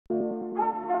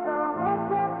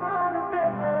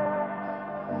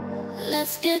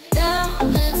let's get down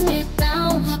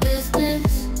to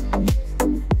business.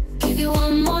 Give you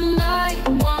one more night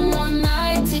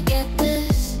to get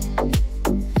this.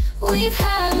 We've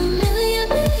had a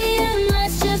million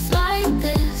nights just like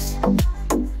this.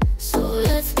 So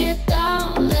let's get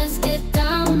down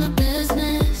to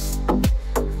business.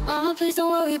 Mama, please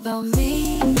don't worry about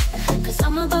me, 'cause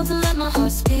I'm about to let my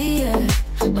heart speak, yeah.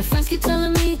 My friends keep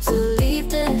telling me to leave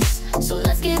this. So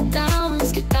let's get down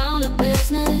to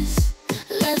business.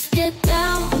 Let's get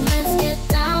down to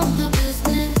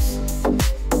business.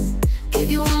 Give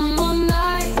you one more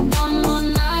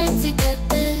night to get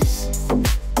this.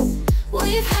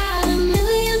 We've had a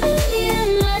million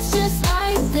nights just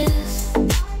like this.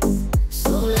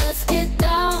 So let's get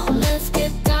down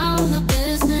to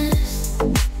business.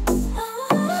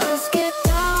 Let's get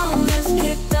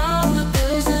down to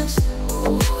business.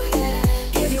 Oh yeah.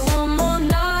 Give you one more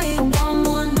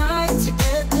night to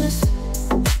get this.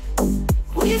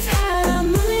 We've had a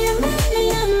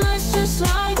million nights just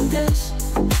like this.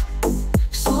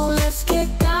 So let's get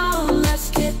down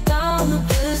to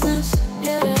business.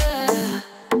 Yeah.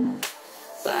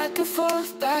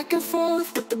 Back and forth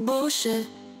with the bullshit.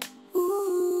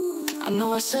 Ooh. I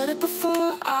know I said it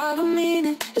before, I don't mean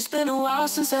it. It's been a while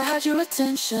since I had your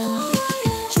attention.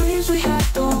 Dreams we had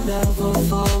don't ever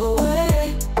fall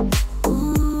away.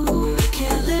 Ooh. We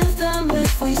can't live them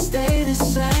if we stay the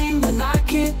same. And I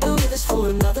can't do this for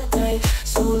another day.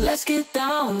 So let's get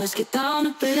down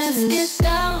to business.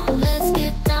 Let's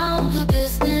get down to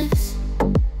business.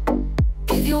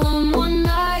 Give you one more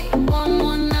night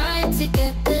to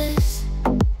get this.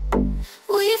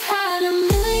 We've had a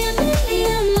million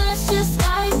nights just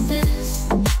like this.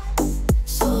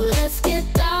 So let's get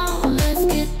down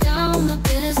to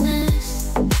business.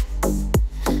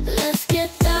 Let's get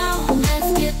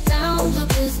down to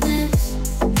business.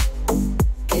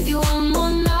 Give you one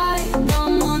more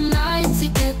night to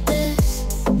get this.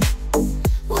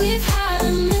 We've had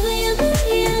a million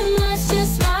nights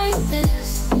just like this.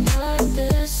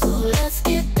 So let's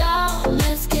get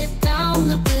down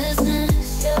to business.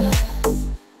 Yeah.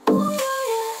 Ooh,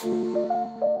 yeah.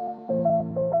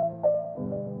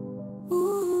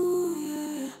 Ooh,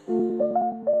 yeah.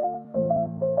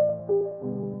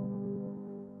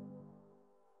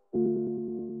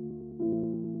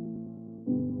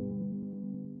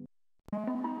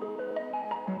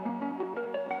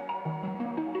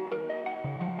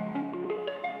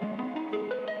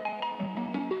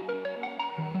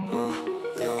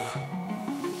 Yeah.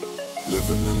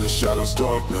 Living in the shadows,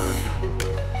 dark night.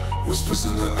 Whispers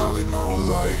in the alley, no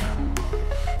light.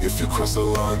 If you cross the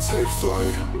line, take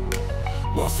flight.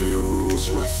 Mafia rules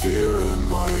with fear and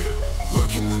might.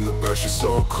 Looking in the back, she's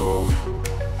so cold.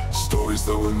 Stories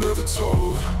that were never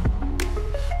told.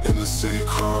 In the city,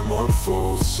 crime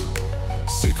unfolds.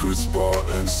 Secrets bought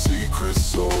and secrets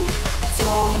sold.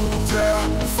 Don't dare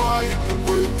fight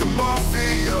with the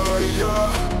mafia, yeah.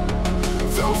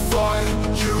 They'll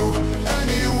find you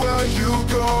anywhere you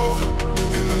go.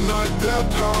 In the night their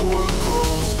power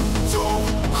grows. Don't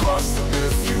cross them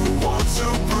if you want to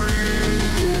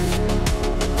breathe.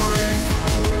 Breathe,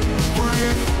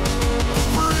 breathe,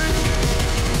 breathe.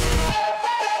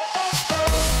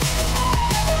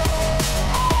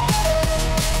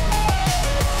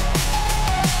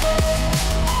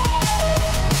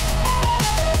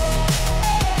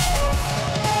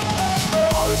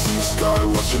 Eyes in the sky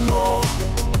watching all.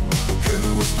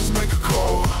 Hidden whispers make a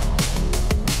call.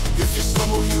 If you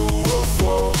stumble you will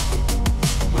fall.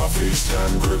 Mafia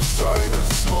hand grips tight and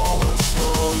small.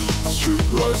 Street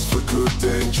lights flicker,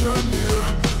 danger near.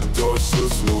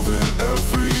 Doors moving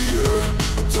every year.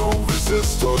 Don't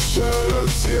resist or shed a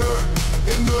tear.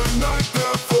 In the night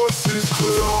their voice is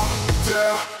clear. Don't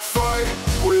dare fight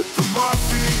with the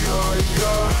mafia,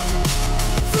 yeah.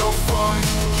 They'll find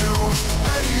you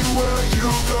anywhere you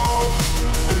go.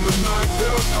 In the night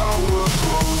their power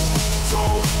grows.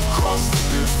 Don't cross them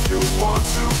if you want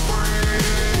to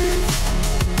breathe.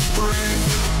 Breathe,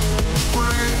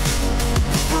 breathe,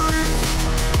 breathe.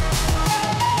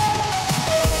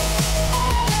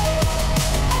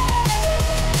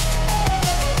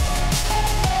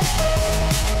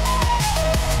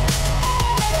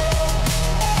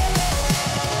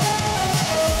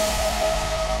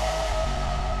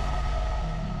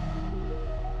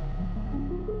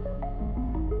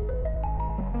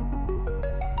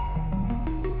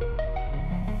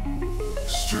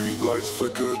 Street lights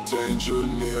flicker, danger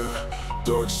near.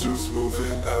 Dark suits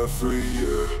moving every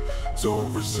year.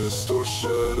 Don't resist or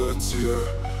shed a tear.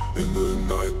 In the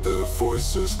night their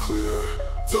voice is clear.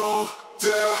 Don't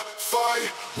dare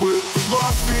fight with the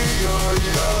mafia,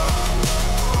 yeah.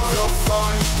 They'll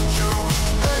find you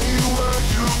anywhere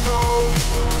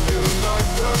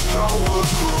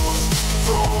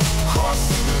Don't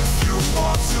caution if you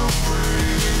want to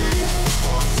breathe.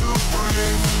 Want to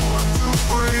breathe, want to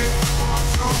breathe, want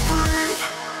to breathe.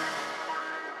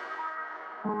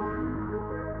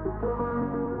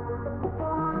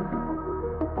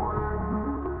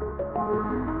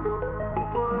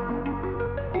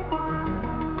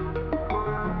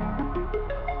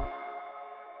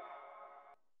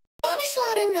 Body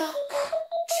sliding now.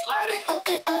 Sliding.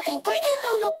 I ain't breaking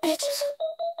on no bitches.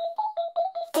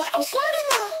 But I'm sliding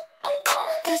now.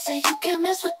 They say you can't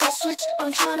mess with that switch.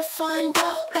 I'm trying to find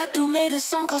out. That dude made a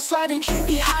song called Sliding.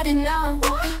 He hiding now.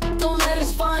 Don't let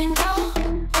us find out.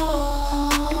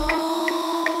 Oh,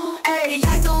 hey,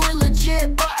 I do it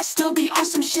legit, but I still be on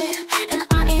some shit. And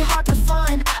I ain't hard to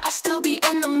find. I still be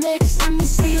in the mix. Let me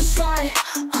see you slide.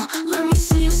 Let me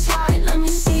see you slide. Let me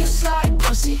see you slide,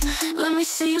 pussy. Let me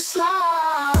see you slide.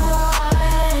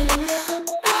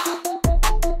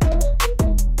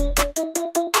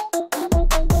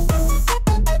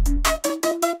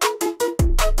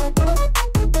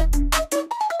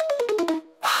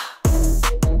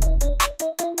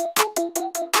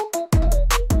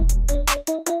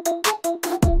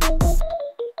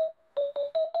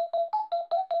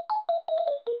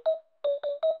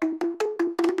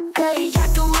 Hey, I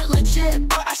do it legit,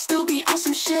 but I still be on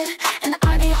some shit. And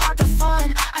I ain't hard to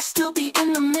find. I still be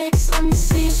in the mix. Let me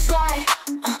see you slide.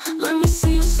 Let me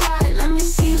see you slide. Let me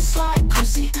see you slide,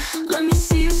 pussy. Let me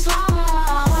see you slide,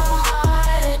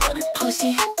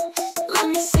 pussy. Let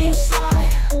me see you slide,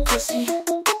 pussy.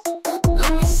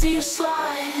 Let me see you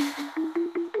slide.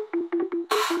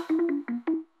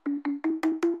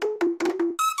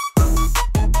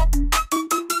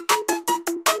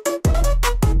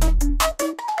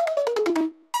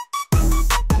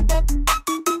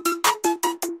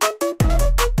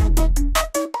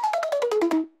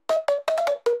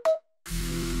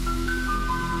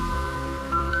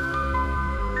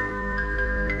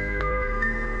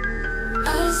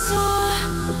 I saw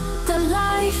the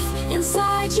life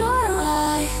inside your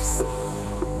eyes,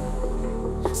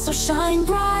 so shine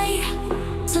bright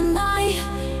tonight.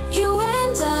 You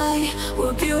and I,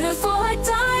 we're beautiful like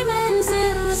diamonds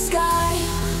in the sky.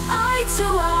 Eye to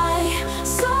eye,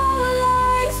 so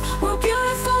alive. We're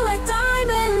beautiful like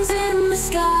diamonds in the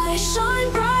sky.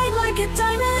 Shine bright like a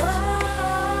diamond.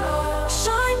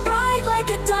 Shine bright like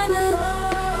a diamond.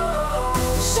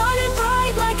 Shining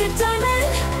bright like a diamond.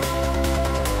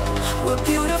 We're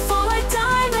beautiful like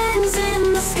diamonds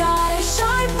in the sky.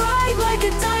 Shine bright like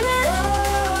a diamond.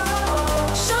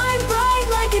 Shine bright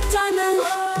like a diamond.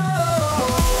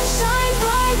 Shine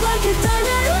bright like a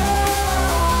diamond.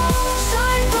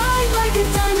 Shine bright like a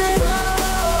diamond.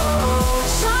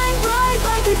 Shine bright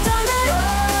like a diamond.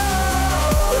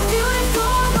 We're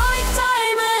beautiful like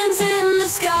diamonds in the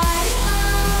sky.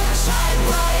 Shine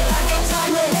bright like a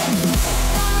diamond.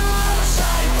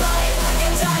 Shine bright like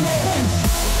a diamond.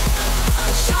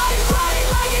 Shine bright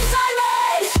like a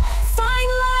diamond. Find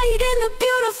light in the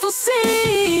beautiful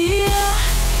sea.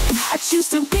 I choose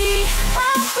to be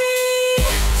happy.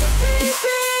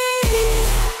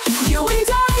 You and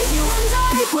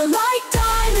I, we're like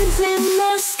diamonds in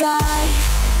the sky.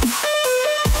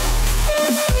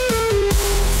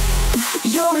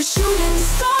 You're a shooting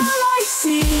star I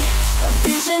see, a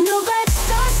vision of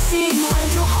ecstasy. When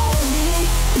you hold me,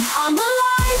 I'm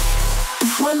alive.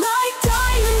 We're like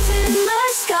diamonds in the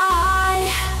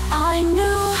sky. I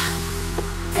knew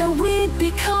that we'd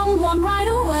become one right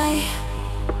away.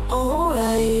 Oh,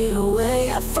 right away.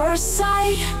 At first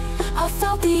sight, I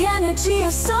felt the energy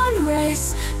of sun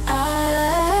rays.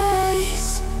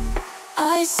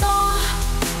 I saw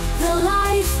the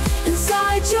life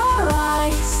inside your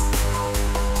eyes,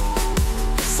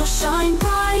 so shine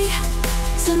bright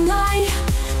tonight.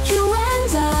 You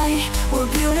and I, we're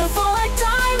beautiful like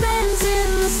diamonds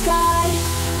in the sky.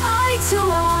 Eye to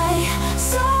eye,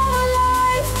 so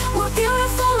alive. We're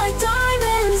beautiful like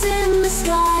diamonds in the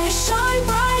sky. Shine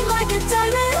bright like a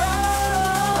diamond.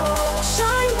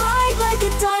 Shine bright like a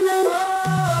diamond.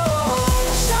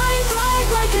 Shine bright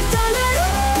like a diamond.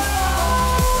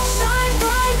 Shine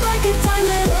bright like a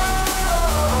diamond.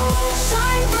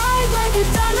 Shine bright like a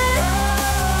diamond.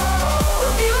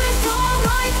 We're beautiful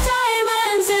like diamonds.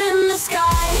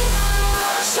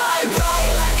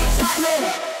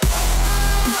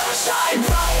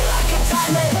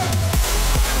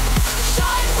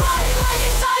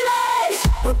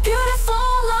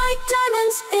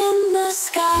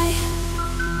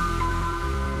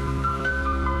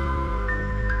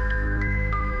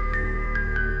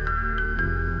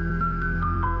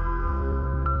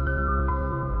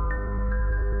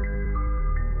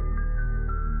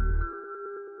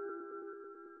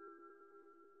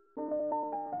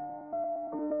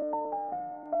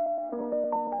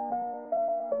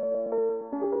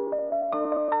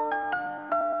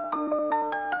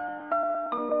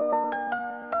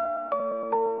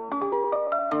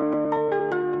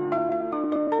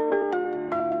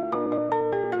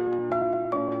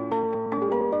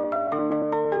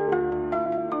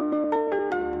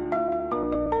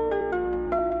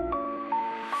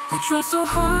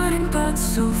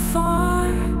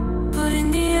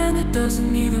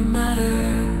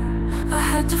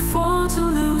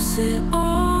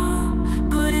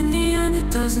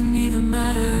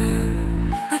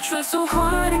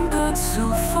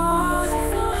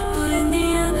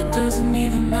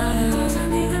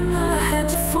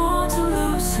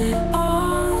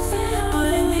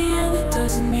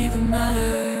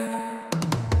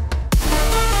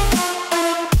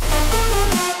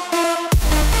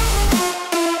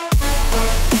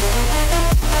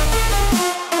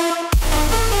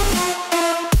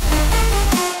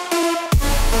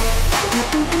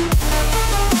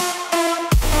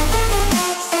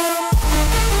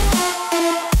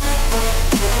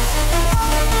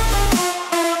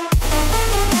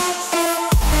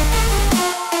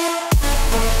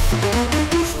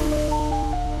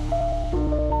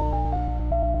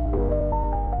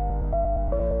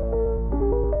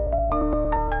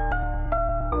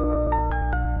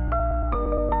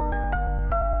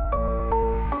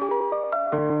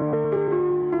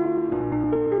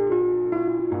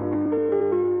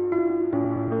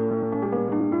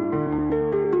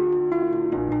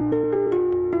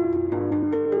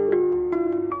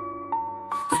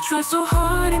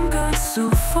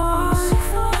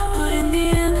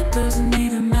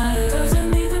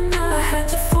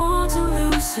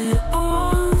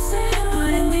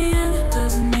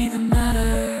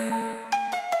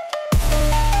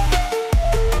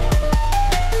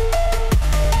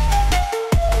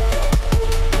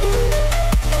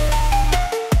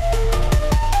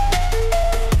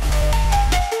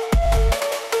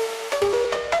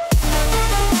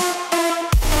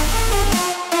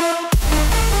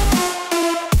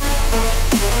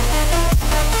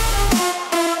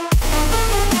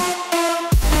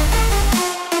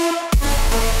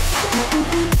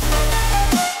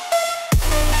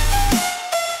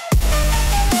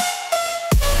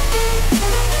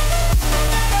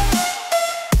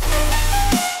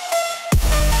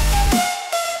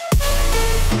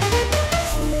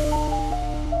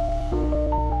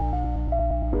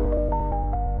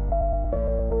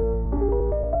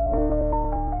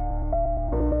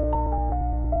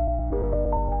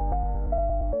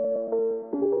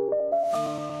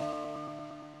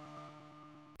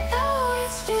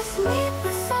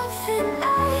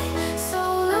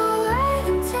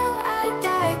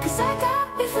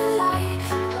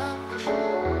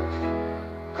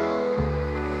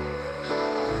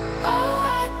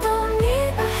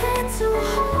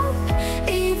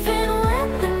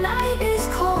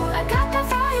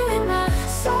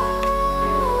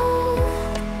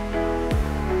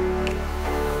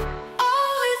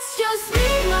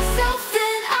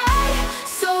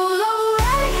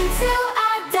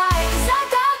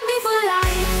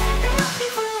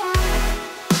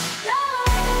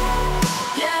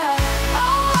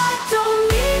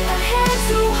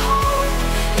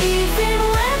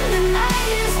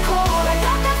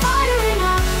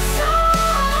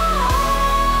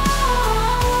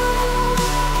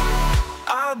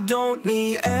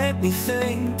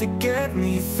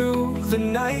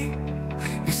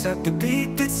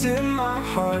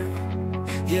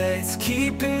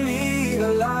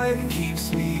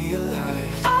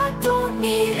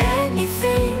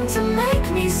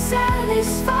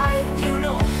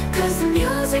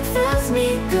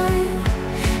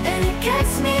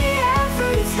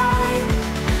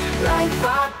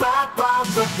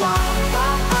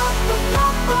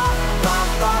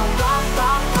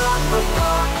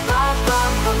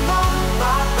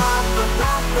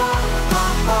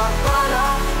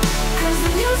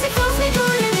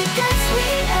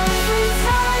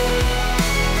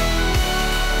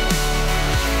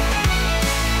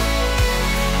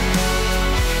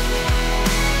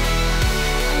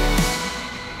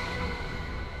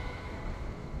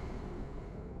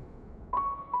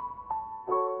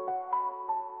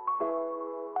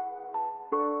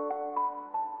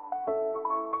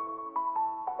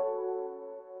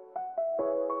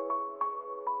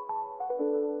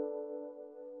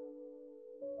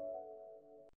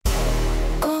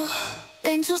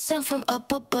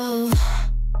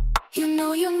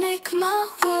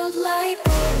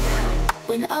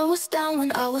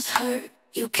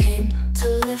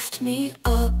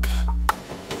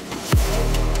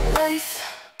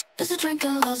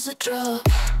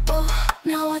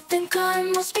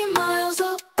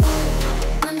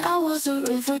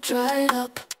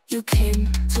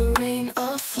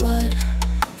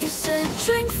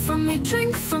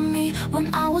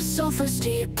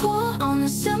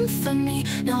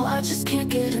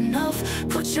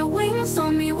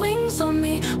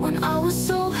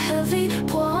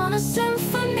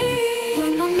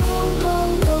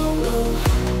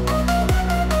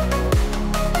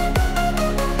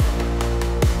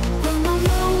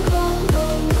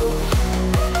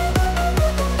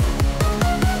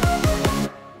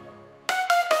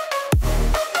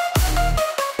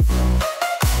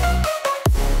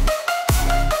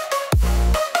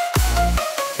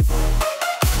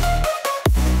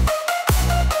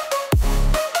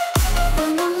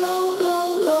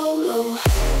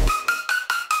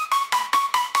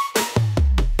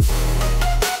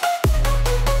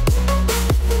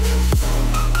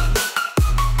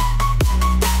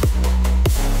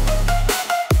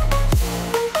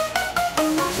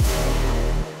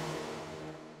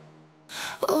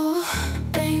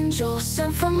 angel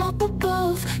sent from up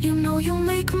above. You know you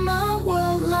make my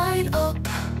world light up.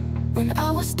 When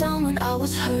I was down, when I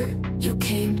was hurt, you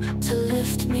came to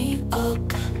lift me up.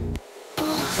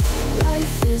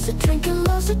 Life is a drink and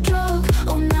love's a drug.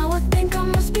 Oh, now I think I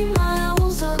must be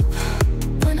miles up.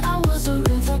 When I was a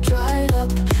river dried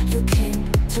up, you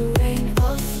came to rain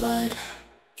a flood.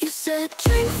 You said,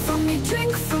 drink from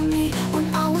me,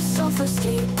 when I was so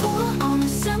thirsty. Pour on a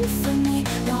symphony,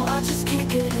 now I just can't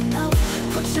get enough.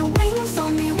 Put your wings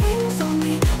on me,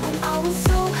 when I was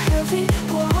so heavy.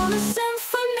 Pour on a symphony.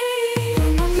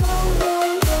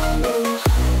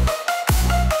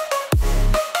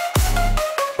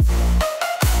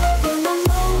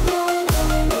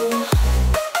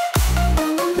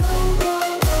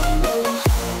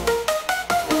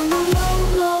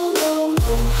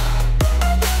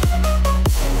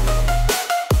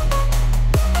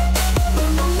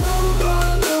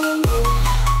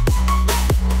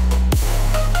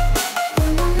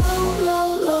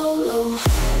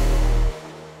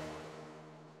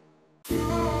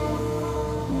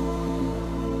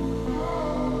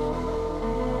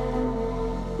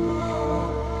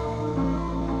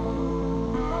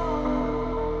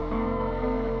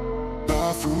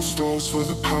 Bathroom stalls for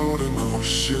the powder, no,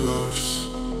 she loves.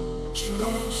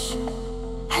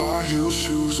 High heel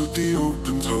shoes with the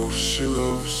open toes, she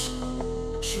loves.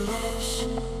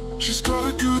 She's got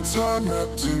a good time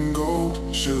wrapped in gold,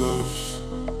 she loves.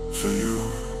 For you,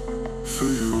 for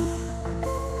you.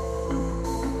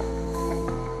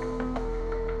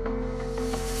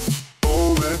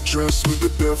 All red dress with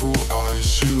the devil eyes,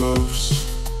 she loves.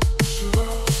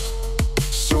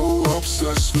 So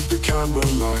obsessed with the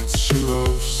candlelights, she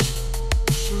loves.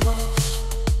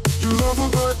 You love her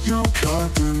but you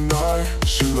can't deny,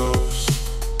 she loves.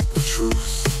 The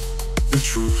truth, the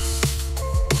truth.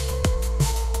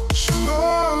 She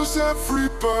loves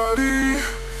everybody,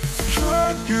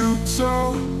 can't you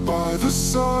tell by the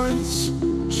signs?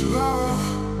 She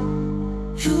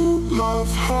loves, you love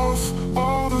half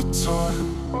all the time.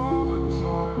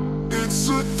 It's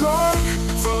a dark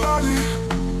valley,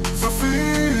 the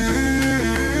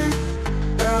feeling,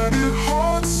 and it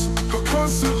haunts her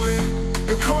constantly,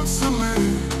 and constantly.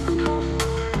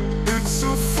 It's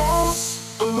a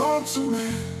false alarm to me.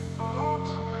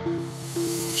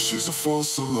 She's a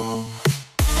false alarm.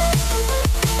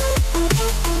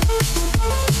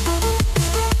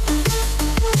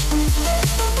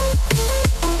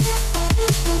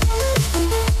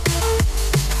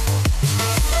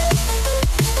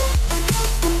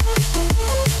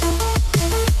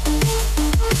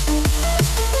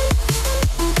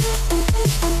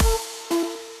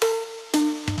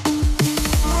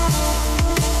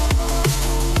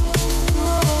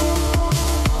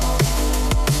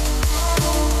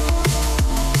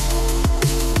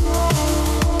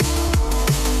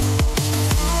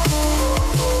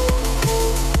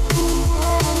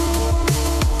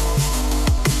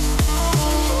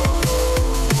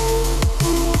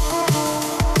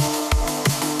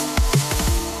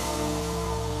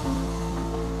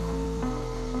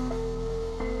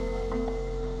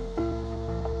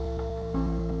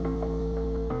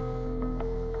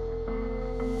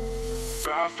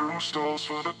 Bathroom stalls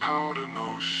for the powder,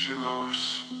 no, she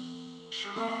loves.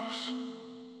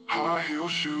 High heel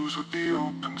shoes with the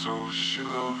open toes, she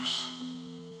loves.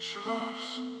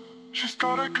 She's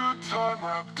got a good time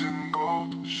wrapped in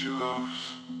gold, she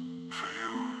loves. For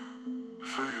you,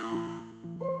 for you.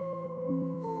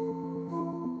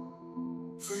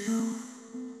 For you,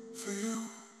 for you.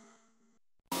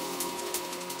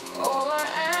 All I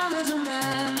am is a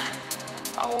man.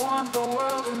 I want the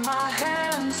world in my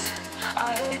hands.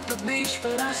 I hate the beach,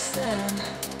 but I stand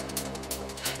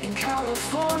in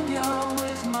California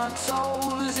with my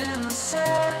toes in the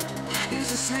sand. Use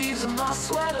the sleeves of my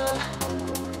sweater.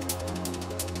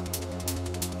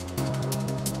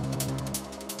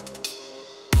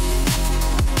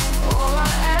 All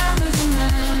I am is a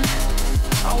man.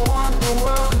 I want the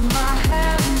world in my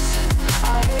hands. I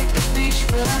hate the beach,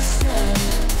 but I stand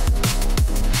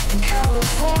in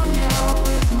California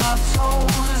with my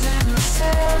toes in the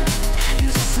sand.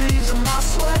 Use the sleeves of my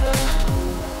sweater.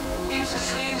 Use the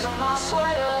sleeves of my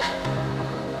sweater.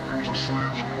 Use the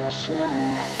sleeves of my sweater.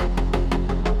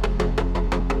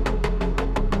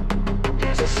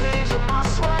 Use the sleeves of my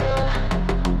sweater.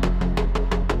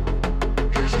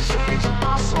 Use the sleeves of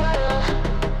my sweater.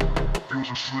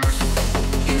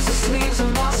 Use the sleeves of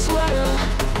my sweater.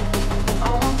 I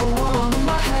want the world in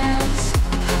my hands.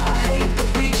 I hate the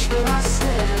beach, but I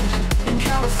stand in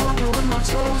California with my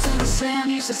toes in the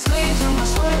sand. Use the sleeves of my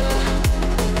sweater.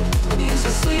 Use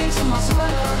the sleeves of my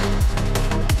sweater.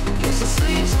 Use the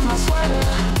sleeves of my sweater.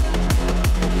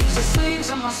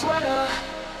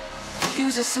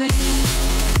 Use a sleeve.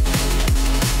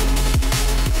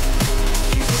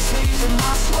 Use the sleeves of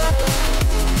my sweater.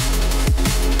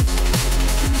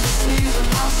 Use the sleeves of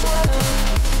my sweater.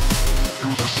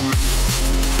 Use the sleeves.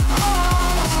 Oh,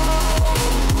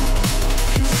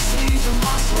 use the sleeves of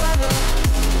my sweater.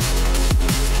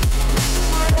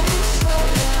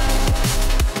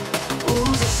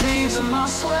 Use the sleeves of my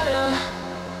sweater.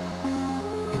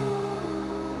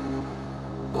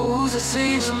 Use the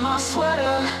sleeves of my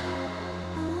sweater.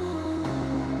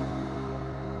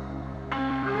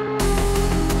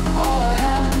 All I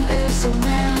have is a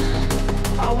man.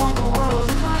 I want the world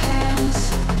in my hands.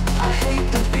 I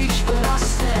hate the beach, but I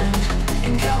stand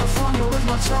in California with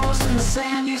my toes in the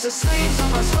sand. Use the sleeves of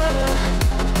my sweater.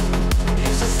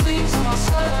 Use the sleeves of my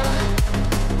sweater.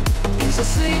 Use the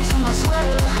sleeves of my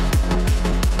sweater.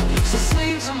 Use the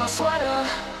sleeves of my sweater.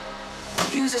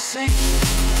 Use the sleeves.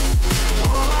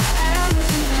 All I am is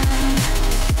a man.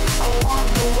 I want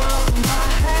the world in my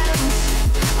hands.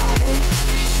 I hate the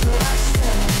beach, but I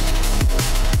stand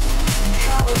in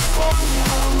California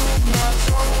with my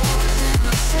toes in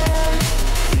the sand.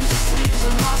 Use the sleeves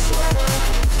of my sweater.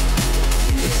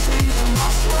 Use the sleeves of my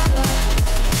sweater.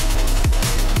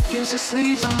 Use the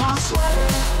sleeves of my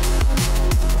sweater.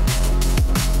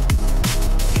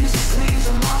 Use the sleeves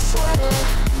of my sweater.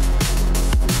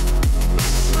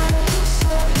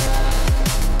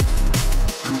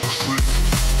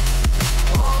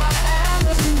 All I am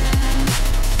is a man.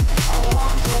 I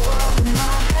want the world in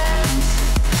my hands.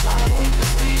 I hate the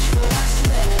beach, but I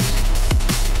stand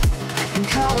in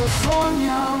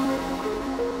California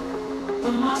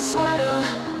with my sweater.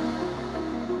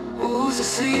 Use the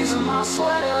sleeves of my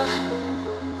sweater.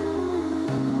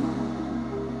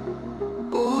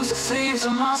 Use the sleeves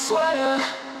of my sweater.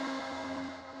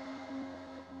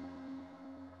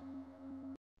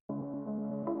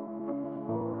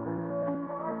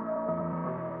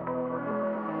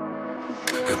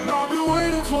 And I've been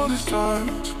waiting for this time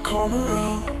to come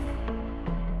around.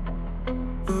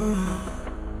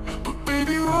 But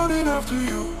baby, running after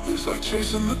you is like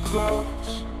chasing the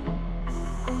clouds.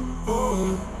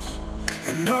 Oh.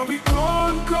 And I'll be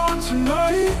gone, gone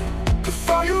tonight. The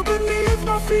fire beneath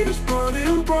my feet is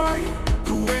burning bright.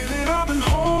 The way that I've been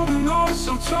holding on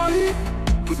so tight,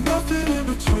 with nothing in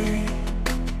between.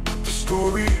 The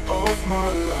story of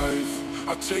my life.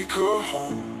 I take her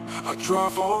home, I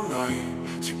drive all night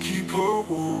to keep her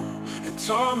warm, and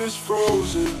time is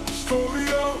frozen. The story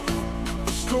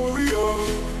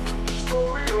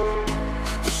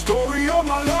of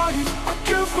my life. I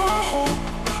give her hope,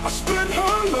 I spend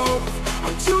her love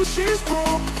until she's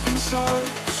broke inside.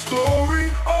 The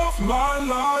story of my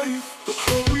life. The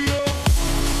story of,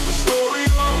 the story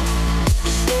of, the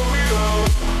story of,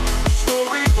 the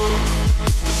story of,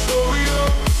 the story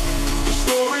of, the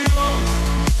story of,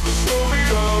 the story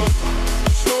of,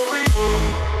 the story of,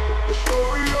 the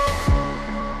story of.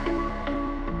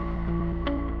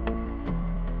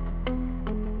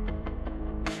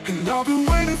 And I've been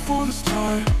waiting for this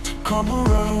time to come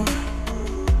around.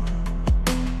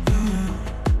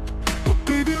 But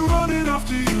baby, running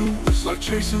after you is like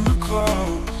chasing the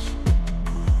clouds.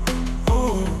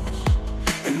 Oh,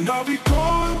 and I'll be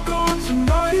gone, gone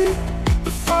tonight.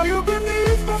 The fire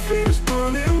beneath my feet is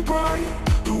burning bright.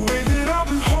 The way that I've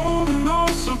been holding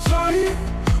on so tight,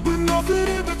 with nothing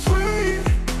in between.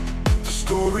 The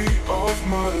story of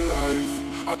my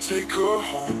life. I take her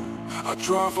home, I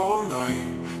drive all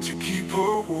night to keep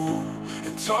her warm,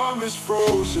 and time is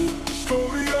frozen. The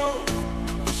story of,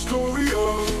 the story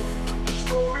of, the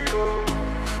story of,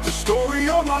 the story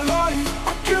of my life.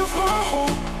 I give her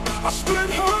hope, I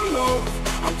spend her love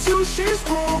until she's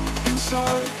broke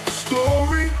inside. The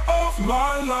story of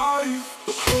my life.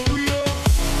 The story of,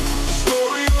 the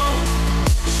story of,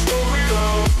 the story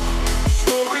of, the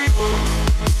story of,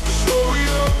 the story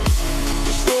of,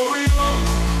 the story of,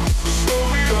 the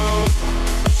story of,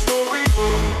 the story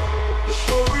of, the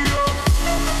story of.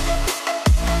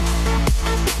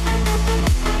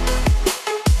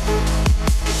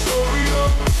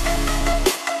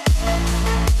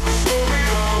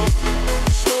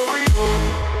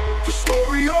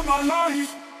 My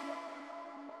life.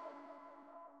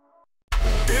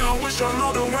 And I wish on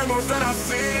all the rainbows that I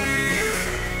see.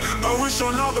 I wish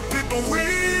on all the people we.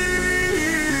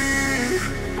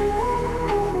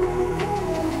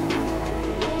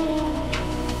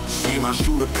 See my my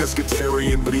shooter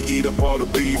pescatarian, but he eat up all the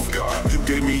beef. You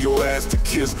gave me your ass to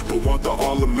kiss, but want the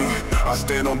all of me. I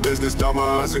stand on business, dot my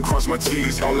I's and cross my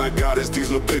T's. All I got is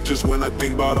these little pictures when I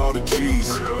think about all the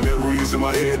G's. Memories in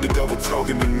my head, the devil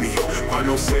talking to me. I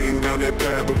know Satan down that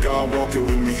path, but God walking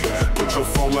with me. Put your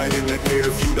phone light in the air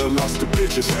if you done lost the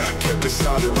bitches. Kept it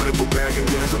solid, running for back and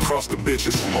dance across the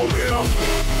bitches. Oh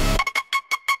yeah.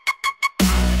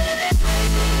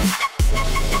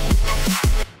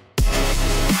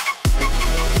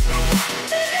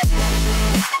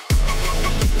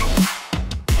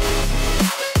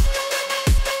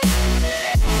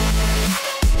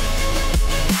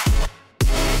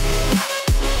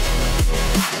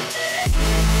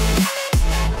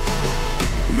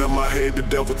 In my head, the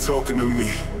devil talking to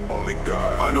me. Only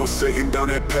God. I know Satan down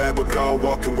that path, but God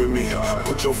walking with me.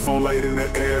 Put your phone light in the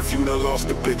air if you done lost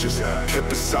the bitches.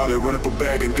 Kept it solid, run up a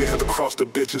bag and dance across the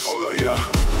bitches. Oh yeah.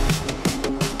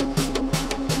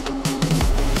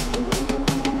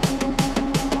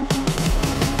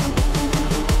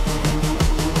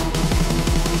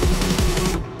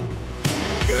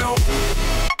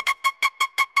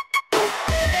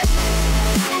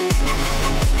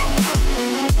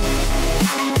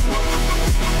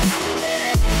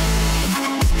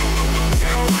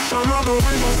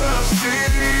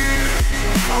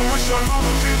 I wish I know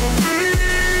the people me.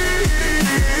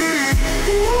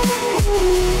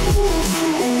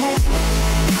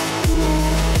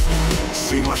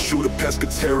 See my shooter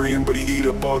pescatarian, but he eat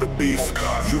up all the beef.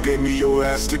 You gave me your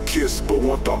ass to kiss, but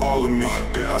want the all of me.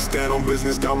 I stand on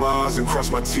business, dot my I's and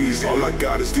cross my T's. All I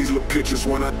got is these little pictures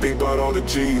when I think about all the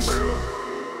G's.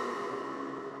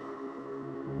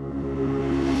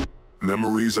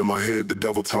 Memories in my head, the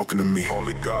devil talking to me.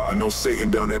 Only God. I know Satan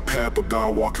down that path, but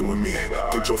God walking with me.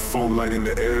 Put your phone light in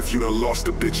the air if you done lost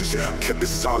the bitches. Kept it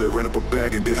solid, ran up a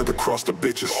bag and didn't have to cross the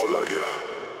bitches. Oh yeah.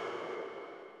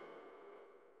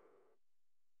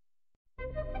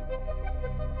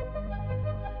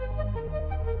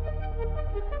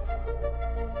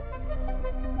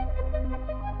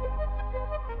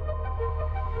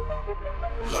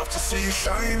 Love to see you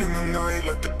shine in the night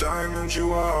like the diamond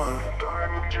you are.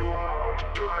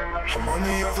 I'm on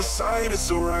the other side,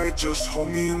 it's alright, just hold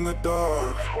me in the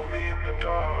dark.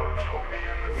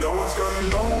 No one's gonna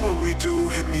know what we do,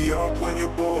 hit me up when you're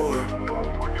bored.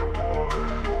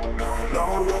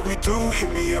 Know what we do,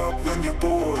 hit me up when you're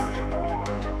bored.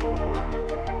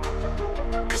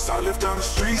 Cause I live down the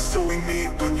street, so we meet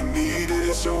when you need it,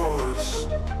 it's yours.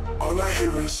 All I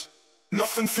hear is,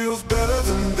 nothing feels better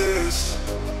than this.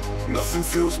 Nothing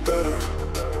feels better.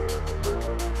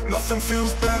 Nothing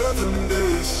feels better than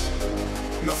this.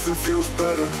 Nothing feels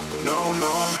better. No,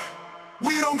 no.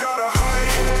 We don't gotta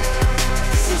hide.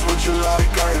 This is what you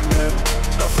like, I admit.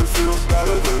 Nothing feels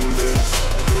better than this.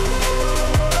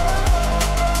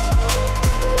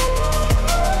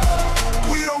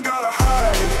 We don't gotta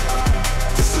hide.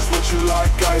 This is what you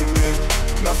like, I admit.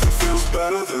 Nothing feels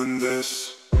better than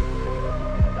this.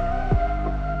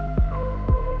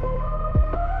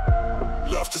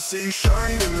 Love to see you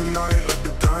shine in the night like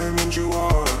the diamond you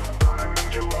are.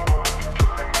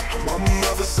 I'm on the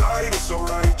other side, it's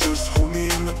alright, just hold me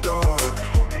in the dark.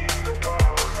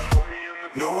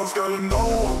 No one's gotta know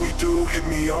what we do, hit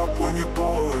me up when you're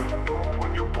bored.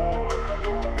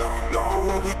 Know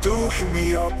what we do, hit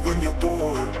me up when you're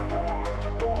bored.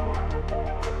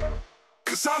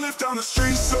 Cause I live down the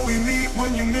street, so we meet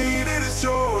when you need it, it's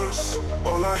yours.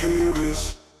 All I hear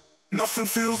is, nothing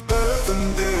feels better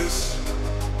than this.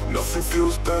 Nothing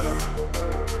feels better.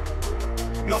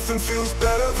 Nothing feels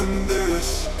better than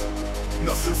this.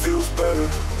 Nothing feels better.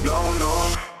 No,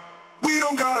 no. We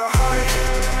don't gotta hide.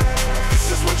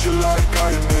 This is what you like,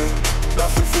 I admit.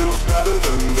 Nothing feels better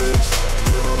than this.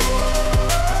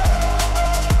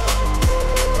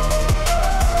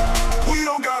 We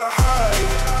don't gotta hide.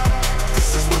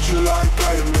 This is what you like,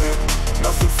 I admit.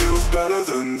 Nothing feels better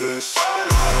than this.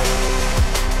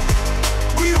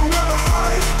 We don't gotta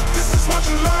hide. This is what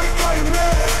you like, I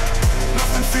admit.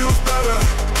 Nothing feels better.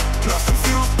 Nothing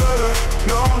feels better.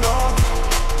 No, no.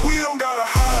 We don't gotta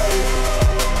hide.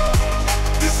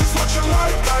 This is what you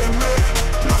like, I admit.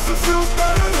 Nothing feels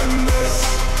better than this.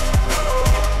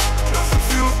 Nothing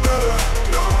feels better.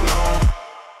 No, no.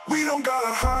 We don't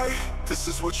gotta hide. This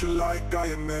is what you like, I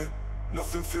admit.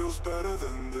 Nothing feels better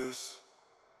than this.